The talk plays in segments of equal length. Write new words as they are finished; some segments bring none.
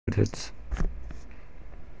It's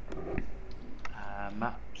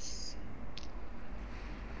maps.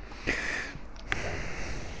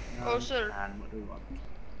 Oh, sir. And what do we want?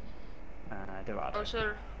 Do I? Oh,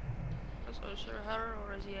 sir. Is Osir here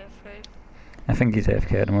or is he AFK? I think he's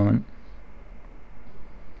AFK at the moment.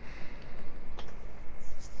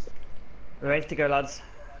 We're ready to go, lads.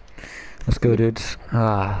 Let's go, dudes.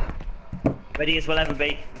 Ready as we'll ever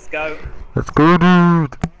be. Let's go. Let's go,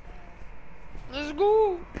 dude. Let's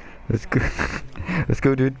go! Let's go. Let's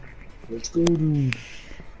go, dude. Let's go, dude.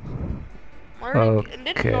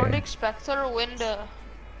 Did Nordic Spectre win the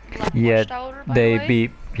Yeah, Watchtower, by they the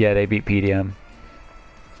way? beat PDM.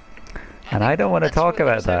 And I don't want to talk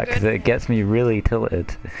about that because it gets me really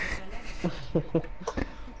tilted.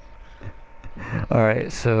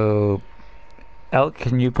 Alright, so Elk,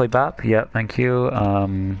 can you play BAP? Yep, thank you.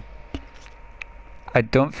 I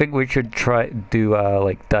don't think we should do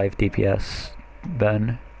like dive DPS,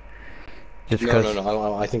 Ben. Just because.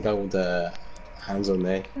 No, I think I would hands on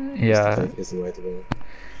me. Yeah. Is the way to go.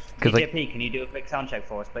 DJP, like, can you do a quick sound check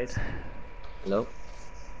for us, please? Hello.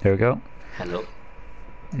 There we go. Hello.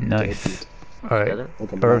 Nice. Alright.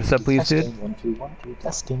 Ursa, please, dude. 1 2 1 2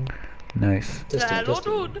 testing. Nice. Hello,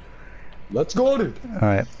 dude. Let's go, dude.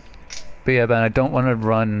 Alright. But yeah, Ben, I don't want to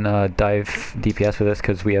run dive DPS with this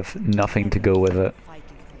because we have nothing to go with it.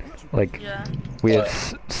 Like, we have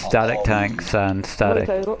static tanks and static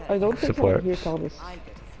support. What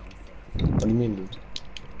do you mean, dude?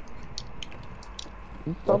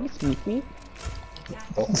 Thomas meet me?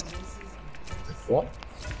 Oh. What?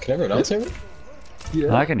 Can everyone else hear me?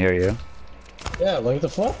 Yeah. I can hear you. Yeah, like the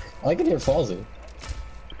fuck? I can hear Falsey.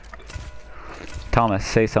 Thomas,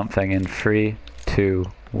 say something in 3, 2,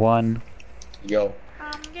 1. Yo.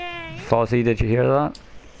 I'm gay. Fozzie, did you hear that?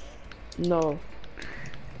 No.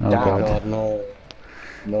 Oh god. No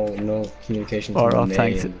communication.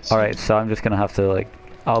 Thanks. Alright, so I'm just gonna have to like,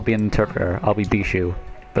 I'll be an interpreter, I'll be Bishu,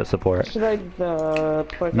 but support. Should I No,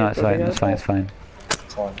 it's fine, it's fine, it's fine.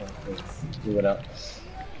 Fine, do it out.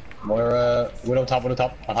 Moira, Widow top, on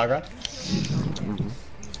high ground.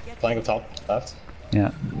 Playing up top, left.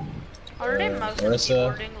 Yeah. Are they mostly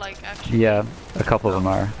keyboarding, like, actually? Yeah, a couple of them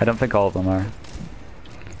are. I don't think all of them are.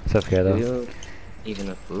 It's okay though. Even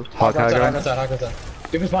a food? High ground. High ground.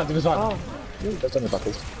 Give us one. Oh. That's on the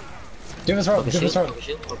buckles. Give us road,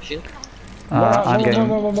 I'm getting...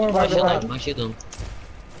 My shield on.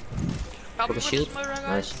 Copy with shield. this Moira, guys.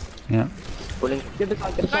 Nice. Yeah. Pulling. Get the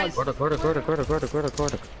Guys. Quarter.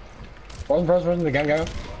 Frozen, the gang go.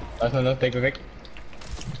 No, take the Vic.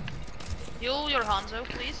 Heal your Hanzo,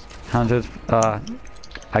 please. Hanzo's,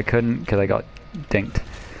 I couldn't because I got dinked.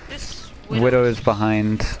 This Widow is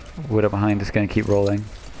behind. Widow behind is gonna keep rolling.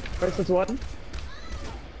 Versus one.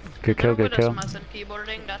 Good kill, good kill.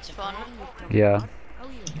 Keyboarding, that's fun. Yeah. I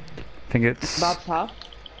think it's That's half.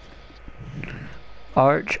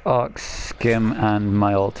 Arch, Ox, Skim, and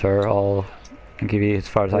my altar all give as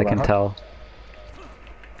far as I can tell.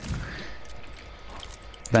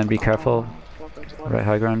 Then be careful. Right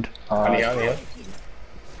high ground. Yeah.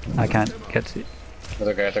 I can't get to. It's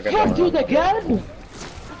okay. Can't do it again!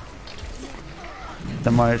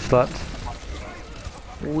 The more it's slept.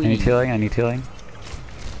 I need healing.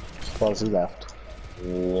 Falsey left.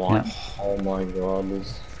 What? Yeah. Oh my god.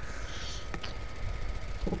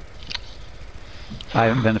 I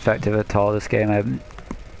haven't been effective at all this game. I haven't.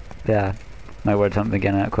 Yeah. My words haven't been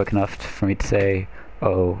getting out quick enough for me to say,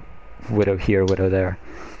 oh, Widow here, Widow there.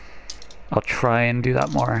 I'll try and do that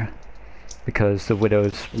more. Because the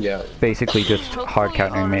Widow's basically just hard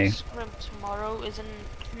countering me. Scrim tomorrow isn't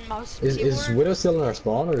mouse Is Widow still in our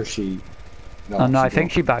spawn or is she? No, I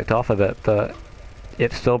think she backed off a bit, but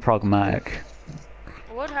it's still problematic.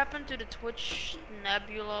 What happened to the Twitch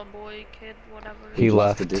Nebula boy kid, whatever? He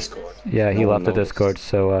left the Discord. Yeah, he left the Discord,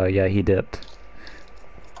 so yeah, he dipped.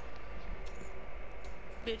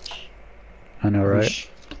 Bitch. I know, right?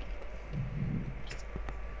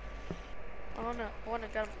 I wanna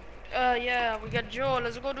get. Yeah, we got Joe.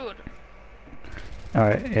 Let's go, dude.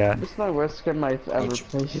 Alright, yeah. This is my worst scrim I've ever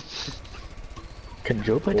played. Can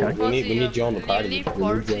Joe play tag? We need Joe on the party.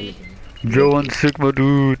 Joe and Sigma,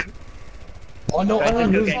 dude. Oh no, I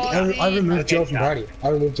removed Joe from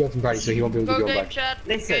party. So he won't be able to go back.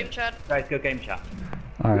 Game chat. Guys, go game chat.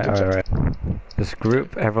 Alright. This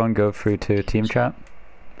group, everyone go through to team chat.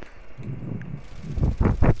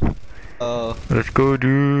 Let's go,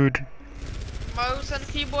 dude. Mouse and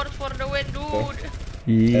keyboard for the win, dude.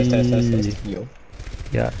 Yee. Test. Yo.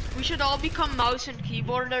 Yeah. We should all become mouse and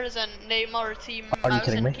keyboarders and name our team Are you mouse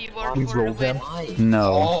kidding and me? keyboard We've for the rolled win. them.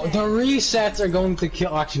 No. Oh, the resets are going to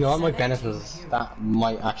kill. Actually, no, that might benefit us. That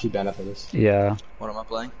might actually benefit us. Yeah. What am I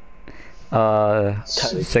playing?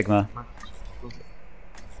 Sigma.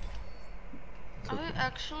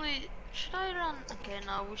 Actually, should I run? Okay,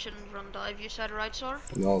 no, we shouldn't run dive. You said right, sir?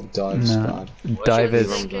 No, dive's No. bad. Dive I'm is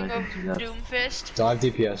thinking of Doomfist. Dive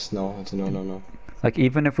DPS, no, it's a no. like,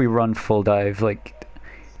 even if we run full dive, like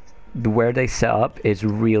where they set up is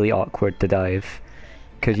really awkward to dive,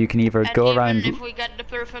 because you can either And go even around. if we get the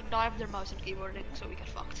perfect dive, they're mouse and keyboarding, so we get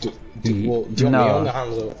fucked. Do you want me No. on the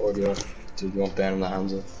Hamza, or do you want Ben on the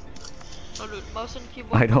Hamza? So dude, mouse and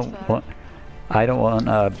keyboard. I don't want. I don't want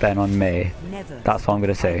Ben on May. That's all I'm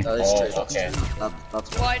gonna say. That is true. Okay.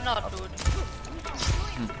 That's Why not, dude?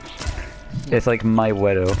 It's like my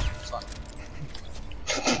widow.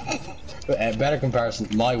 Better comparison,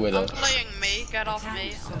 my widow. I'm playing me, get off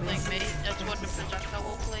me. I'm playing me. That's what the projectile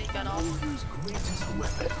will play, get off.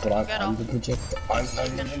 But I'm Get off. the projector. I'm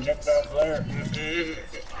the projector player.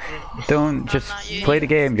 Don't just not you. play the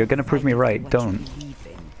game. You're gonna prove me right. Don't.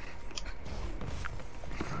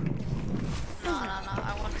 No,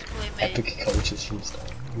 I want to play me. Epic coaches from Star.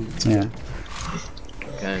 Yeah.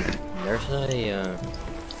 Okay. There's a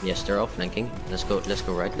yes, they're all flanking. Let's go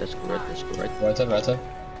right, let's go right. Right side.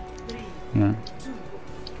 Yeah.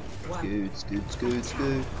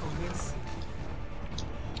 good.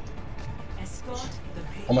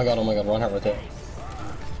 Oh my god, run out right there.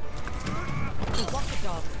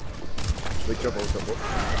 Big trouble.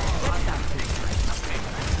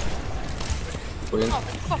 Pulling. Oh,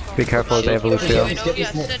 fuck off. Be careful of the evolution.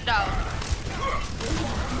 Yeah, sit down.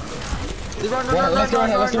 It's anti.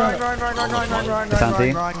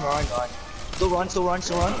 Still run.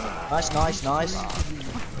 Nice.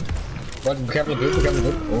 Right, be careful of the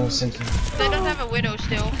boot, Oh, simply. They don't have a widow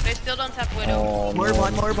still. They still don't have widow. Oh, More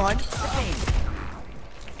behind.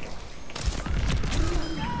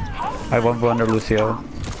 I won't go under Lucio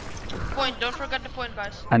Point, don't forget the point,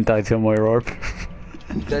 guys. and die to Moira Orb.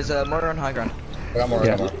 There's Moira on high ground. I got more,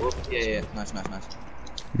 Yeah. Yeah. Nice.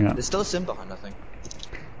 Yeah. There's still a sim behind, I think.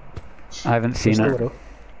 I haven't seen it. I heard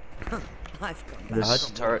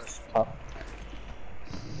the turret.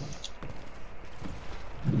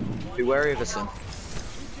 Be wary of a sim.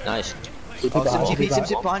 Nice. Oh, sim GP,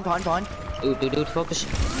 behind. Dude, focus.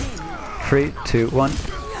 3, 2, 1.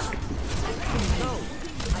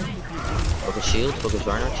 Focus shield. Focus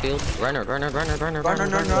Reinhardt shield. Reinhardt. Run.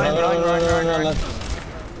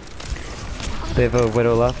 They have a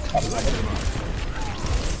widow left.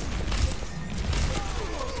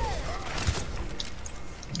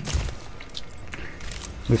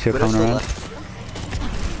 Lucio coming around.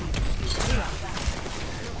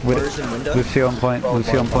 Where's in window? Lucio on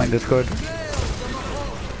point. Discord.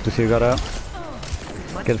 Lucio got out.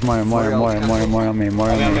 Gets more on me.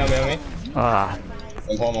 Ah.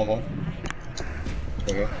 I'm home.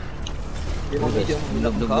 Okay.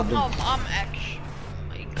 I'm actually.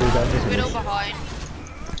 Widow behind.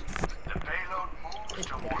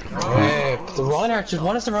 Hey, the Reinhardt,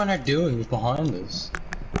 what is the Reinhardt doing? He's behind us.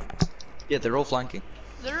 Yeah, they're all flanking.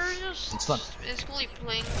 They're just It's fun. basically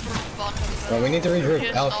playing from bottom. Well, we need to regroup.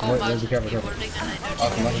 Just Alex, all wait, mouse be careful. and keyboarding, and I don't Alex, know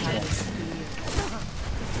come what on. it is.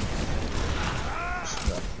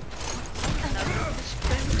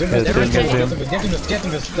 Get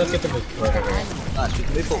them this. Let's get them this. Okay. Nice, we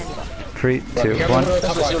can move forward. 3, 2, Be careful 1. of the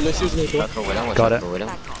top right. Got it.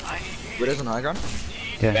 Widow's on high ground.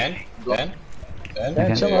 Yeah. Ben? Okay.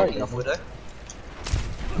 Enough Widow.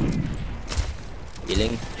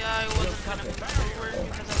 Healing. Yeah, I wasn't gonna move forward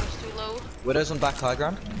because I was too low. Widow's on back high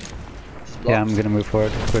ground. Yeah, I'm gonna move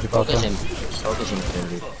forward. Quick Focus also. him.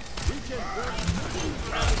 Dude.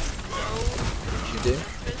 You do.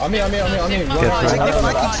 On me. Yes,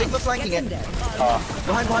 right. Sigma flanking it.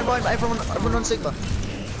 Behind. Everyone on Sigma.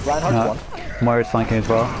 Moira's flanking as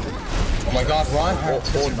well. Oh my god,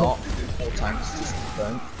 Reinhardt. Or not. All tanks just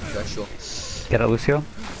burn. Okay, sure. Get it, Lucio.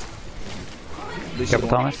 Careful,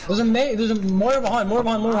 Thomas. There's a Moira behind.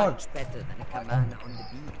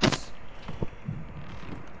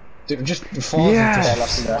 Dude, just falls Yes.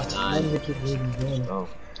 into that left.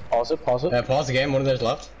 Pause it. Pause the game, one of theirs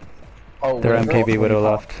left. Their MKB widow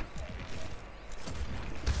left.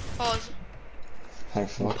 Pause.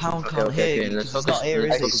 Thanks for Pound can't hear you. Let's It's focus. not here,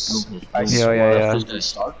 Let's is focus it?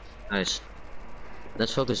 Doomfist. Yeah. Nice.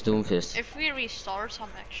 Let's focus Doomfist. If we restart, I'm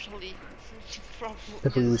actually probably.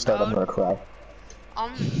 If we restart, I'm gonna cry.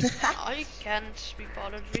 I can't be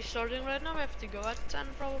bothered restarting right now. I have to go at 10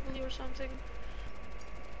 probably or something.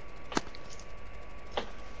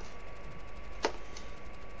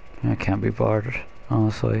 I can't be bothered.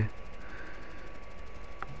 honestly.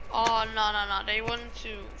 Oh no, they want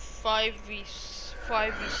to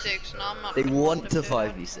 5v6. No, I'm not. They gonna want let to them do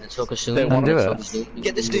that. 5v6. Let's focus soon. They want do Let's it. focus soon.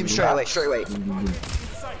 Get this doom straight away, straight away. You're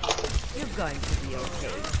going to be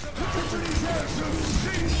okay.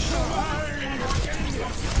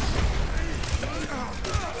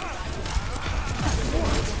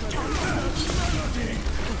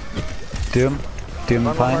 Doom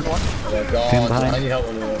behind. Oh my Doom god, behind. I need help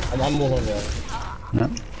on the I'm more on the No.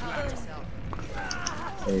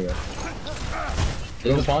 There we go.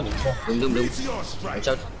 Doom's behind him, so. Doom. Watch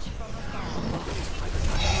out.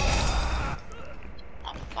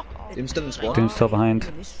 Oh, fuck off. Doom's still in spawn. Doom's still behind.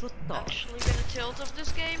 Actually gonna tilt of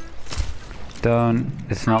this game. Don't.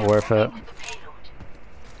 It's not worth it.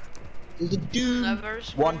 The Doom. Never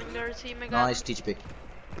One. screwing their team again. Nice, TGP.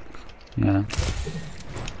 Yeah.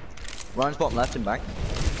 Ryan's bottom left and back.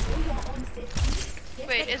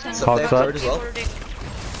 Wait, isn't So Hog's they're up. third as well. Nordic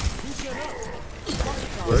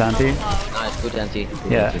Is anti? allowed? Nice, good anti.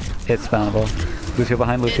 Yeah, it's spammable. Lucio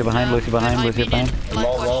behind, Lucio behind, Lucio behind, Lucio behind.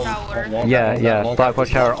 Blackwatch Tower. Yeah,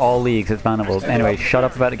 Blackwatch Tower, all leagues, it's bannable. Anyway, shut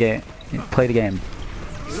up about the game. Play the game.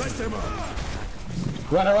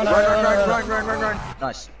 Run.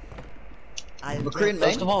 Nice. McCree Close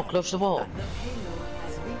main. the wall, close the wall.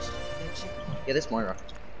 Yeah, this Moira.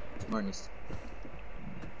 Moira needs.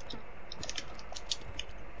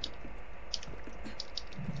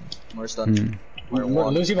 Moira's done. Hmm. Moira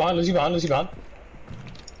one. Lucy behind.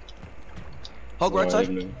 Hog right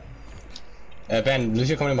side. Ben,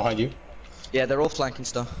 Lucy coming in behind you. Yeah, they're all flanking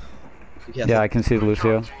stuff. Be careful. Yeah, I can see the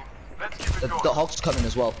Lucio. The Hog's coming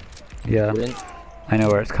as well. Yeah, Good in. I know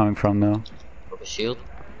where it's coming from though. Focus shield.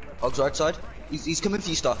 Hog's right side. He's coming for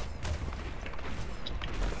you, stuff.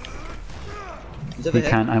 He's over You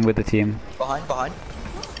here. can't, I'm with the team. Behind.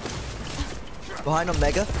 Behind on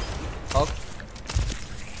Mega. Hog.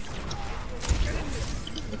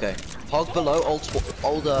 Okay. Hog below, old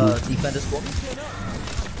defender spawn.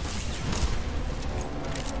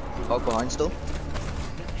 Hog behind still.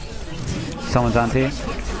 Someone's anti.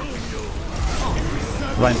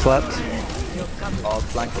 Ryan slept. Hog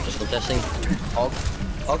flank. Still testing. Hog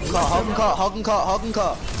and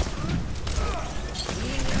cart.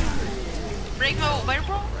 Break my fire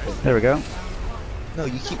pro? There we go. No,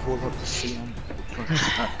 you keep walking up the sea.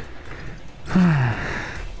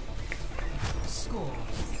 Score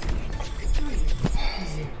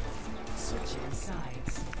 3-0. Switching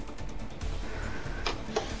sides.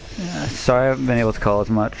 Sorry I haven't been able to call as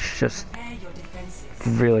much, just Prepare your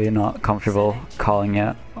defenses. really not comfortable calling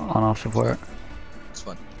yet on off support. It's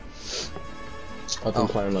fun. I've been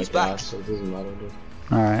playing like he's back. that, so it doesn't matter, dude.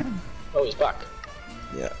 Alright, Oh, he's back.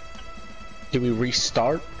 Yeah. Did we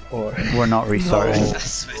restart, or? we're not restarting.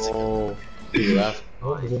 Oh, he left.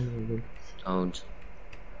 Don't.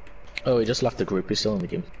 Oh, he just left the group, he's still in the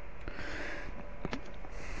game.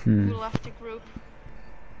 Hmm. Who left the group?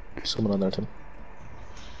 Someone on there, Tim.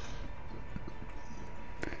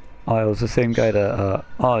 Oh, it was the same guy that,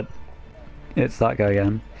 oh, it's that guy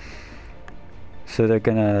again. So they're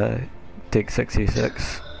gonna take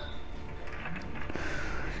 66.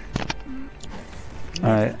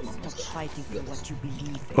 Alright. Stop fighting for what you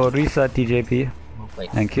believe in. Oh, reset DJP.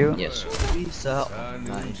 Wait. Thank you. Yes. Reset.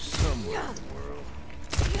 Nice.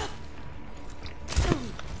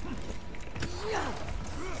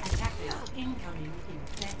 Attackers incoming in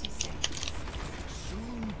 30 seconds.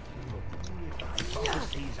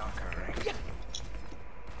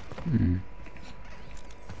 Hmm.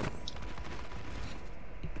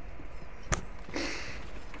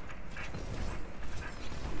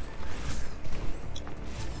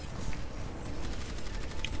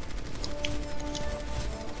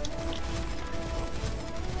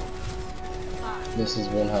 This is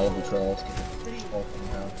one hell of a trial.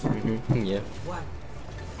 Yeah. One.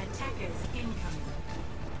 Attackers incoming.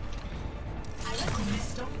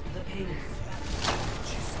 Stop the pain.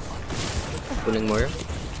 Pulling Moira.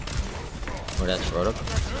 Or that's Nordic.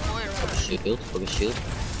 Moira. Focus shield.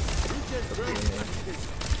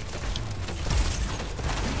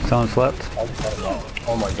 Someone slept.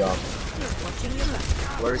 Oh my god.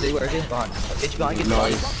 Where is he? Behind. Get behind.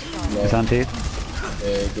 It's anti.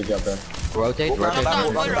 Good job, Ben. Rotate. Moira. Run back.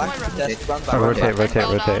 Test, run back. Rotate.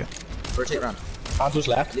 Rotate round. Hans was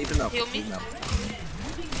left. Leave him out. Heal me. Leave him out.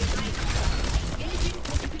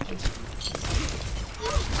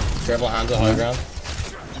 Careful, Hans on high ground.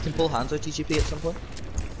 You can pull hands out TGP at some point.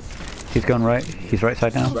 He's going right. He's right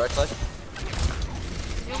side now. Right side.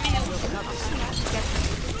 Heal me.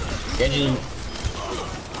 Genji,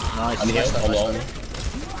 Nice. I'm here, alone.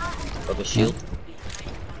 Focus shield.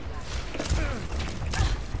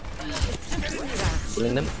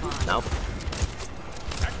 Killing them. Now.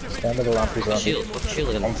 Stand at the lamp, he's on. Shield. Shield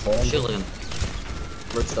again. I'm falling. Shield again.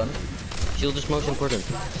 Red stun. Shield is most important.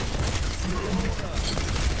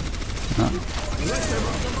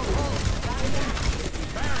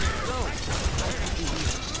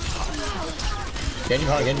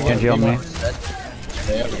 Genji on me.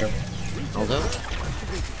 Yeah, we go. Although.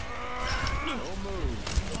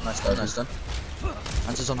 Nice stun, nice stun.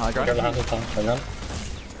 Answers on high ground. Grab the hands up, hang on.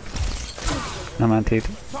 I'm anti.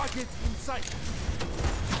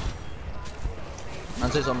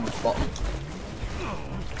 Answers on bottom.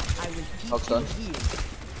 Hog stun.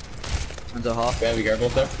 Answer half. Yeah, be careful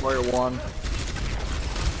up there. Warrior 1.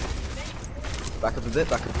 Back up a bit,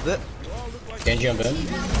 back up a bit. Genji jump in.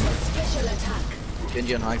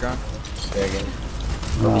 Genji on high ground. Yeah, again.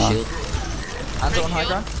 Shield. Answer on high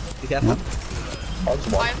ground. Be careful. Hogs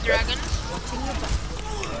one. 5 dragons.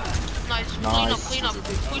 Nice. Clean up.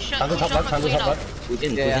 Push Hands on top up left, hands on and clean top up. left. We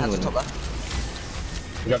didn't. Yeah, We yeah, didn't hands on win. top left.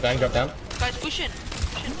 Drop down, drop down. Guys, push in.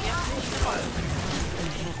 Push in. Yeah.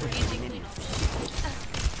 Easy clean up.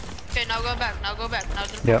 Okay, now go back. Now go back. Now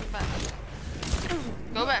just Yep. back.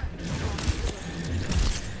 Go back.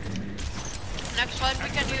 Next fight we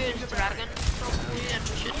can do is dragon. Probably, and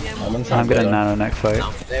we should be able I'm in to. front. I'm gonna nano next fight.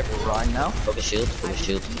 Now. They're Ryan now. Focus shield. Focus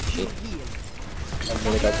shield. Shield. I'm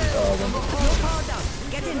really got this,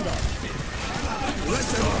 Get in there.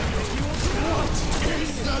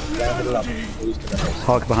 yeah, hit it up.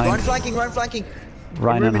 Hog Ryan behind. flanking, Ryan flanking.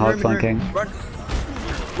 Ryan and Hog Run. flanking. Run.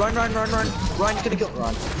 Ryan's gonna kill.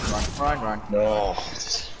 Ryan. No.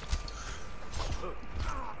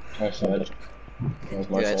 Nice side. That was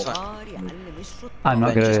my Yeah, it's fault. fine. I'm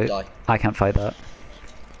not Ben, just gonna. die. I can't fight that.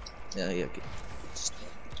 Yeah, okay.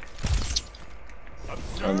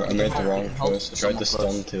 I made the wrong Hold choice. I tried to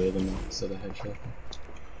someone stun two of them instead of headshot.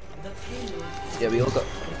 Yeah, we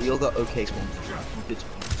all got okay spawn. Good.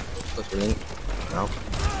 That's brilliant. Now.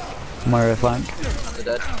 Moira flank. They're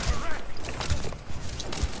dead.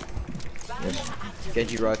 Yes.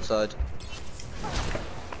 Genji right side.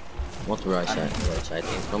 What the right side? The right side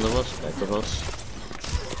in front of us, back of us.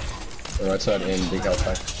 The right side in big health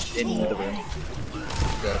pack. In the room.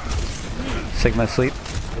 Yeah. Sigma sleep.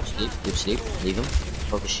 Good sleep. Good sleep. Leave him.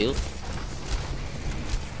 Focus shield.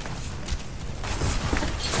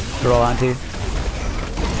 They're all anti.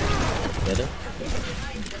 Together.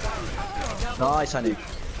 Nice, honey.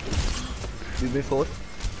 We move forward.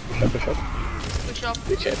 Shot. Push up.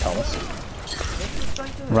 Big shit, Thomas.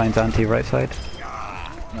 Ryan's anti right side.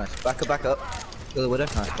 Nice. Back up. Kill the widow.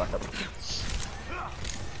 Nice, back up.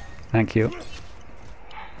 Thank you.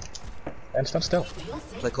 And stand still.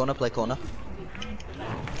 Play corner, play corner.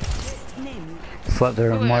 Slept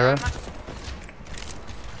there, Moira.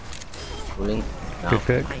 Rolling. Now. Good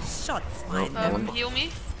pick. My shots. No. Heal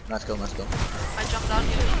me. Nice go, nice go. I jumped down.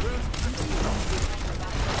 Heal me.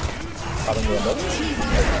 Having the end up.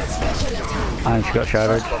 And she got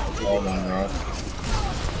shattered. Oh my god.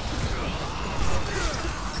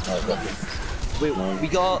 We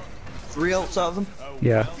got 3 ults out of them.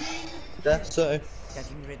 Yeah. Yeah, so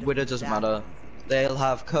widow doesn't matter. They'll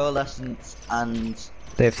have coalescence and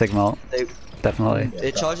They have Sigma ult. they Definitely.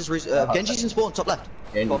 it charges. Genji's in spawn, top left.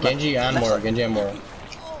 Top Genji left. and Left Moira, side. Genji and Moira.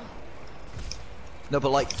 No,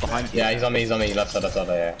 but like behind you. Yeah, he's on me, left side,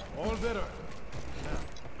 yeah.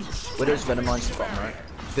 Widow's Venomized bottom right.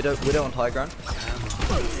 Widow on high ground.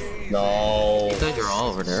 No. You guys are all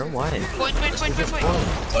over there. Why? Point. Touch.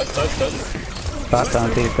 Back to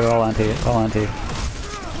anti. They're all anti. All anti.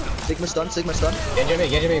 Sigma stun. Genji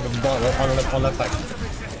me, on left side.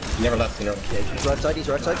 He never left, He's right side, he's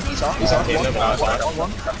off. He's off, One, no,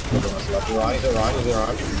 one. He's around.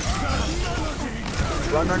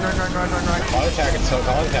 Run. Call the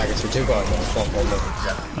targets for 2 guards.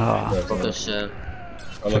 Oh. Focus.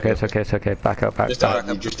 It's okay. Back up. Just died,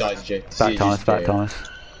 you just died, Jay. Back Thomas.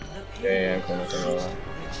 Yeah, I'm coming.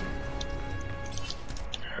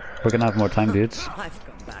 We're gonna have more time, dudes. I've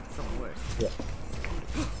come back from worse.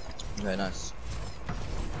 Very nice.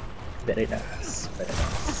 Very nice.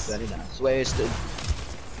 Sway is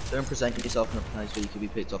don't present yourself in a place where you could be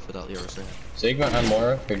picked off without the RSA. Sigma and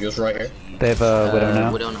Moira, they're just right here. They have a widow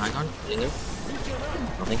now. Widow on high ground. Linger.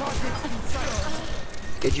 Nothing.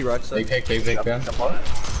 Genji right side. Big pick, yeah.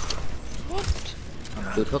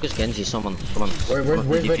 Dude, focus Genji. Someone. Come on. Where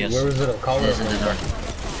is it? Call Yes, in the dark.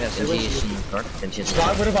 Yes, Genji is in the dark. Genji is in the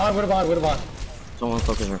dark. What about? Someone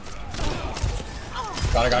focus her.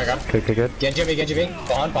 Got it. Good. Genji me.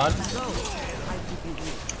 Behind.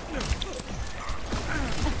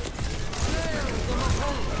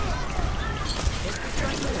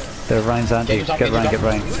 They're Ryan's anti. Get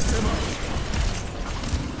Ryan.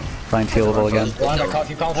 Ryan healable again.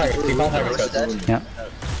 Keep calling target. Keep calling target. Yeah.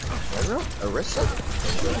 Arissa?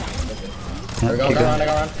 Yeah, Go keep around, going.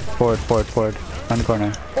 go around. Forward. Round the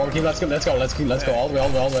corner. Forward, let's go, all the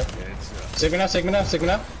way. Sigma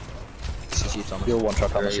now. You're one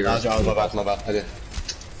shot on the My bad, I did.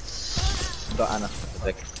 Got Anna.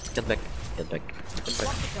 Get back.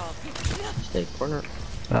 Stay corner.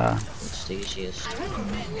 Stay easiest.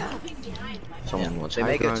 Someone wants They high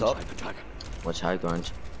make it ground. top. What's high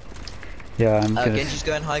ground? Yeah, I'm gonna. Genji's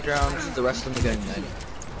going high ground, the rest of them are going mid.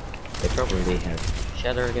 They probably have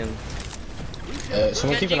Shatter again.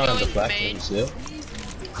 Someone keep an eye on the flag.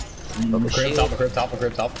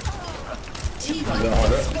 Crib top. I'm gonna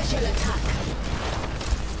hold it.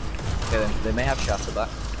 Okay then, they may have Shatter back,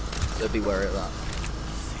 so be wary of that.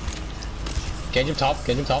 Genji top.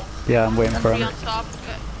 Yeah, I'm waiting for Three him. on top.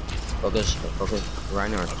 Focus.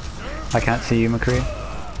 Reinhardt. I can't see you, McCree.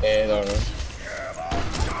 No.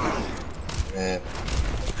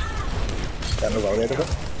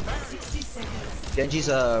 Genji's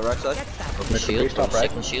right side. Focus shield.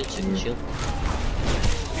 Second shield.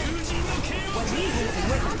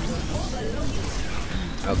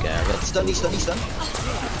 Okay, I got Stun.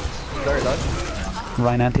 Very low.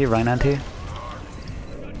 Ryan anti.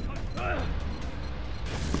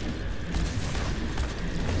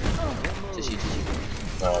 TC.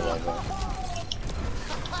 Oh my god.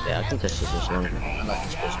 Yeah, I can test this as long.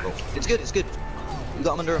 It's good. We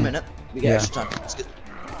got him under a minute. We get Yeah. extra time. It's good.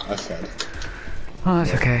 That's fine. Oh,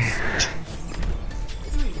 that's okay.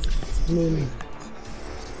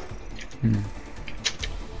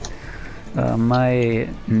 My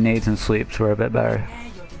nades and sweeps were a bit better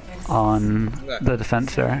on the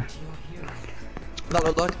defense there. That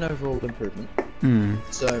looked like an overall improvement.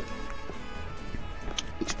 So,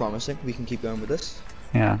 looks promising. We can keep going with this.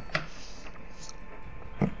 Yeah.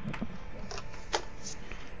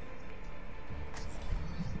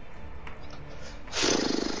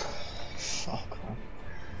 Fuck.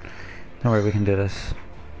 Don't worry, we can do this.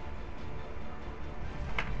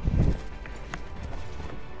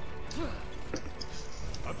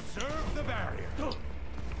 Observe the barrier.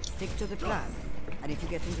 Stick to the plan. And if you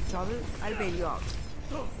get into trouble, I'll bail you out.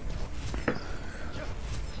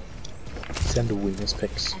 Send the weakness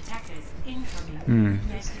picks.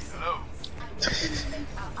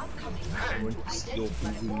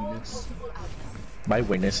 My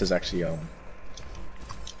weakness is actually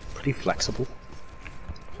pretty flexible.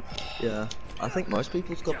 Yeah, I think most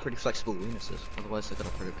people's got pretty flexible weaknesses. Otherwise, they've got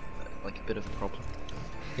a pretty a bit of a problem.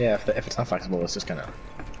 Yeah, if it's not flexible, it's just kind of.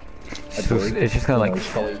 It's just kind of like. You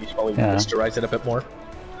should probably yeah. moisturize it a bit more.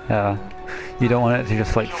 Yeah. You don't want it to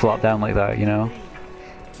just like flop down like that, you know?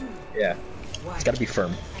 Yeah. It's got to be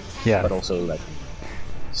firm. Yeah. But also like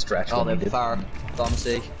stretch. Oh, when they're needed. fire.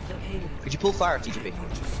 Pharmacy. Could you pull fire, TGP?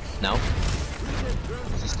 No.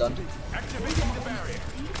 Is he stunned?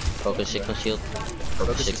 Focus second shield.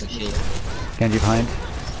 Focus second shield. Genji behind.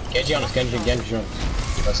 Genji on us. Genji on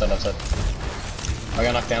us. Left side. I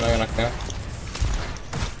got knocked down.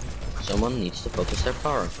 Someone needs to focus their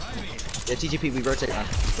power. Yeah, TGP, we rotate now.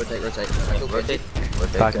 Rotate. Rotate.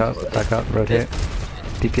 Back up, rotate.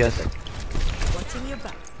 DPS. Watching your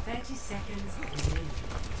back. 30 seconds.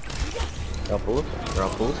 They're all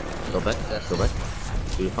pulled. Go back.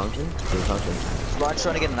 Do the fountain. Ryan's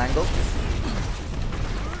trying to get an angle.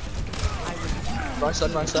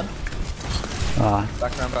 Ryan stun. Ah,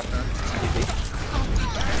 Back around. TGP.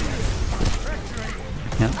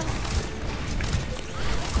 yeah.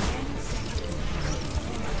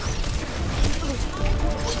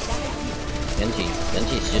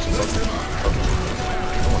 Genji's just focus.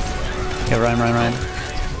 Yeah, Ryan.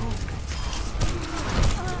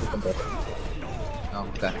 Oh,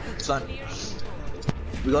 okay. It's fine.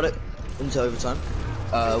 We got it into overtime.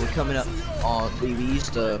 We're coming up on. We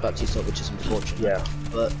used Baptiste up, which is unfortunate. Yeah.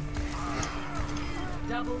 But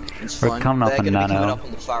it's We're fine. coming up They're on going to be coming Nano. up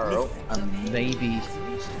on the Pharaoh, and maybe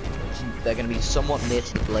they're going to be somewhat near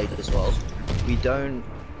to the Blade as well.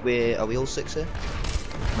 Are we all 6 here?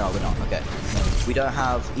 No, we're not. Okay. We don't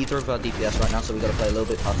have either of our DPS right now, so we got to play a little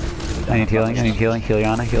bit tough. I need healing. Heal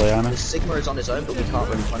The Sigma is on his own, but we can't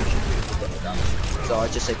really punish him because we've got no damage. So I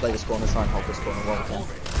just say play this corner, try and hold this corner while we can.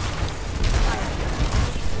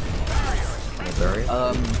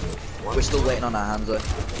 We're still waiting on our hands though.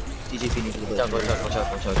 TGP needs a little bit. Watch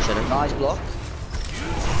out. Nice block.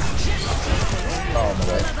 Oh my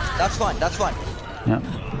god. That's fine. Yeah.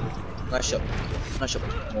 Nice shot.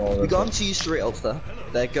 We got them to use 3 ults there.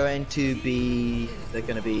 They're going to be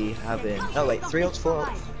having. Oh wait, 3 ults, 4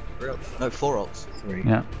 ults. 4 ults.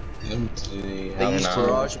 Yeah. They use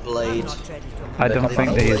Barrage Blade. I don't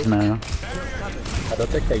think they use now. I don't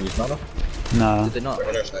think they use mana. No. Did they not?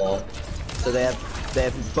 So they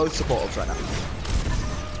have both support ults right now.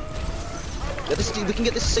 Yeah, this we can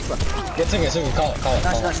get this Sigma. Get Sigma, call it.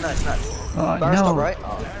 Nice. Oh, Baron's no. top right.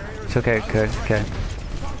 Oh. It's okay.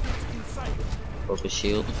 Focus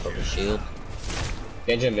shield.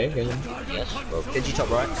 Genji in mid, Yes, focus. Genji top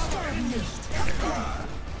right.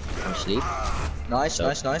 I'm asleep. Nice.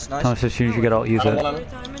 Thomas, as soon as you get out, use it.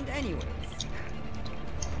 Retirement anyways.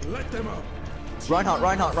 Let them up. Reinhardt.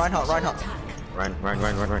 Run.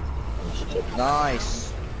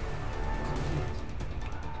 Nice.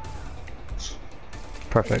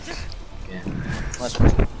 Perfect. Yeah. Nice.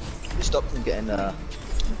 We stopped them getting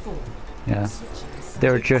Yeah. They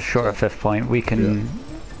were just short of 5th point. We can...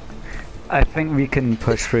 I think we can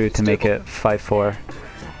push through to make it 5-4.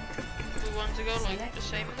 We want to go like the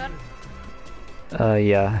same again?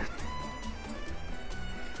 Yeah.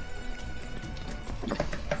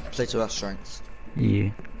 play to our strengths. Yeah.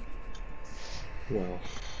 Well.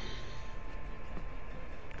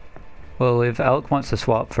 Well, if Elk wants to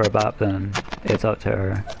swap for a BAP, then it's up to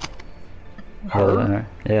her. Her?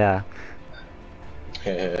 Yeah.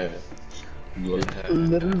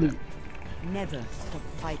 Literally. Never stop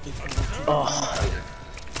fighting for what you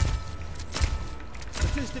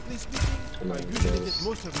Statistically speaking, I usually get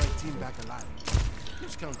most of my team back alive.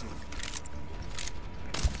 Who's counting?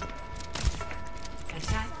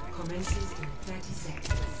 Attack commences in 30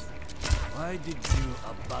 seconds. Why did you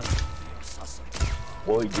abandon your assassin?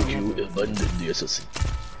 Why did you abandon the assassin?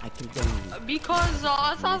 I can tell you. Because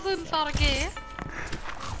assassins are gay.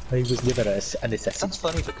 I was never an assassin. That's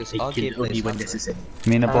funny because our I game killed only is when necessary.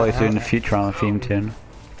 Me and the boys doing the Futurama theme tune.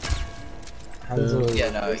 Yeah,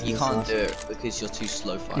 no, you can't do it because you're too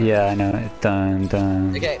slow fighting. Yeah, I know. Dun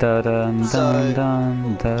dun Okay, dun dun so-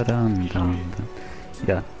 dun dun dun dun.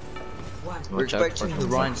 Yeah. We're expecting the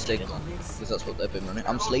Ryan Stigma because that's what they've been running.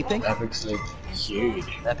 I'm sleeping. Epic sleep. Huge.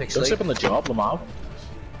 Epic Don't sleep sleep. on the job, Lamar.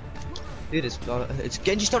 Dude, it's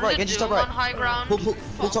Genji top right. Genji top On right. high ground. Pull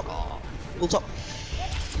Fuck top. off. Pull top.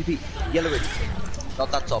 TP. Yellow rig.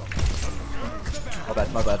 Not that top.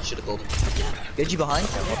 My bad. Should have called. Genji behind.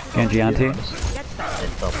 Genji anti.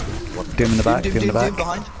 Doom in the back. Doom in the Doom back.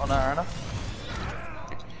 behind on our arena.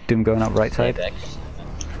 Doom going up right side.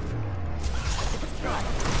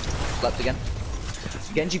 Left again.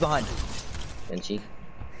 Genji behind. Genji.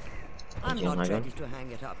 I'm Genji on not high ready ground. to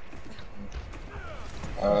hang it up.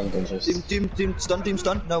 Doom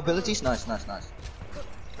stun. No abilities. Nice.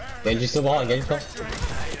 Genji still behind, Genji still.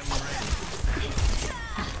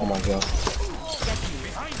 Oh my god.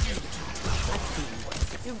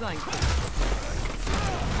 You're going.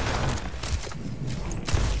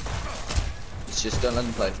 It's just don't let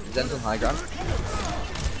them play. Zen's on high ground.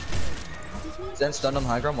 Zen's stunned on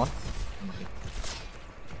high ground. One.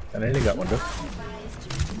 I nearly got one, though.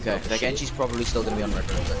 Okay, the Genji's probably still gonna be on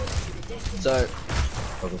record. So,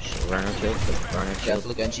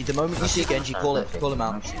 careful of Genji. The moment you see Genji, call him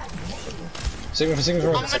out. Sigma for I'm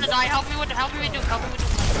gonna die. Help me with Doom.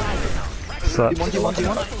 Slept. Do you want? Genji.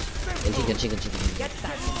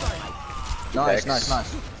 Nice.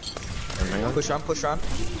 Push round.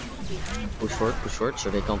 Push forward, so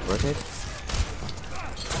they can't rotate.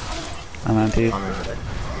 I'm anti. You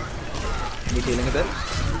healing a bit?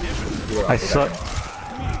 I slept.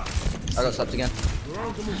 I got slapped again.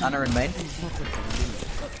 Anna in main.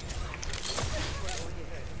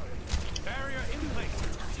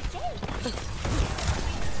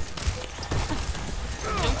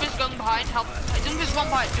 Doom is going behind. Help. Doom is one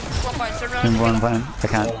behind. Turn around. Doom one plan. I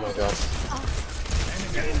can't. Oh my god.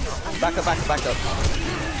 Back up.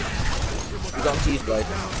 You got T's blade.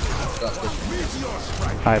 That's good.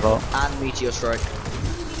 Eyeball. And Meteor Strike.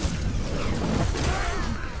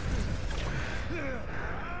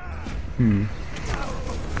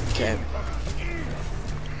 Okay.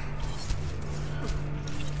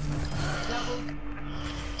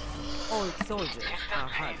 All soldiers are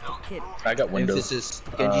hard to kill. I got If windows. this is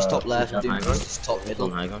Genji's top left, high Doom's ground. is top On middle,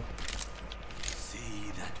 high ground.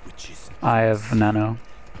 See that which is I have nano.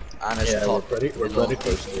 Anna's Yeah, top. we're pretty middle.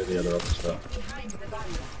 close to the other option spot.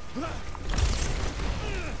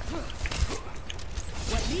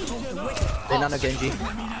 Then Anna Genji.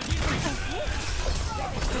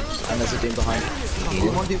 And there's a Doom behind.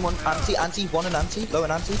 Doom one. Anti, one and anti. Low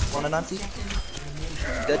and anti. One and anti.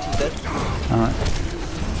 He's dead. Alright.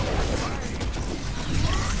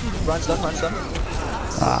 Ryan's done.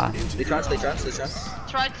 Ah. They trans.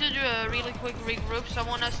 Try to do a really quick regroup.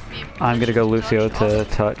 Someone has to be. I'm gonna go positioned Lucio touch.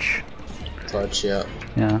 to touch. Touch, yeah.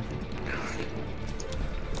 Yeah.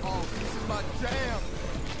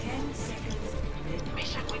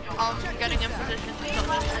 I'm getting in position to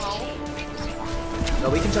touch as well. No,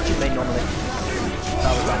 we can touch your main normally.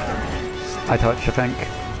 I touched, I think.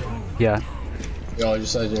 Yeah. Yo, I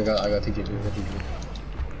just said I got TK2.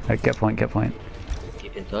 Right, get point, get point.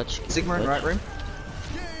 Keep in touch. Sigma in right room.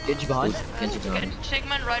 Genji behind. Genji behind.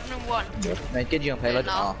 Sigma in right room 1. Mate, Genji on payload.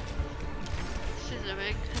 now. Ah. This is a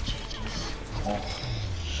big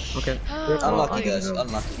GG's. Okay. Oh, Unlucky guys,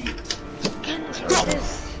 unlucky. Can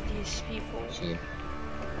resist these people. See.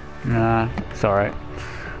 Nah, it's alright.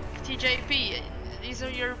 TJP, these are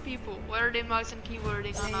your people. Why are they mouse and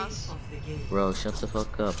keyboarding on us? Bro, shut the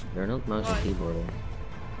fuck up. They're not mouse and keyboarding.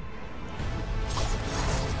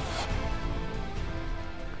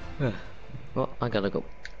 Well, I gotta go.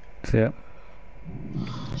 See ya.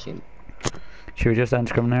 See. Should we just end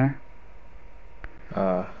Scrim there?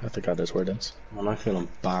 I think I just wordings. I'm not feeling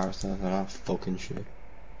embarrassed. I'm not fucking shit.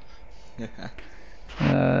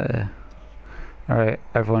 Alright,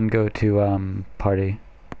 everyone go to party.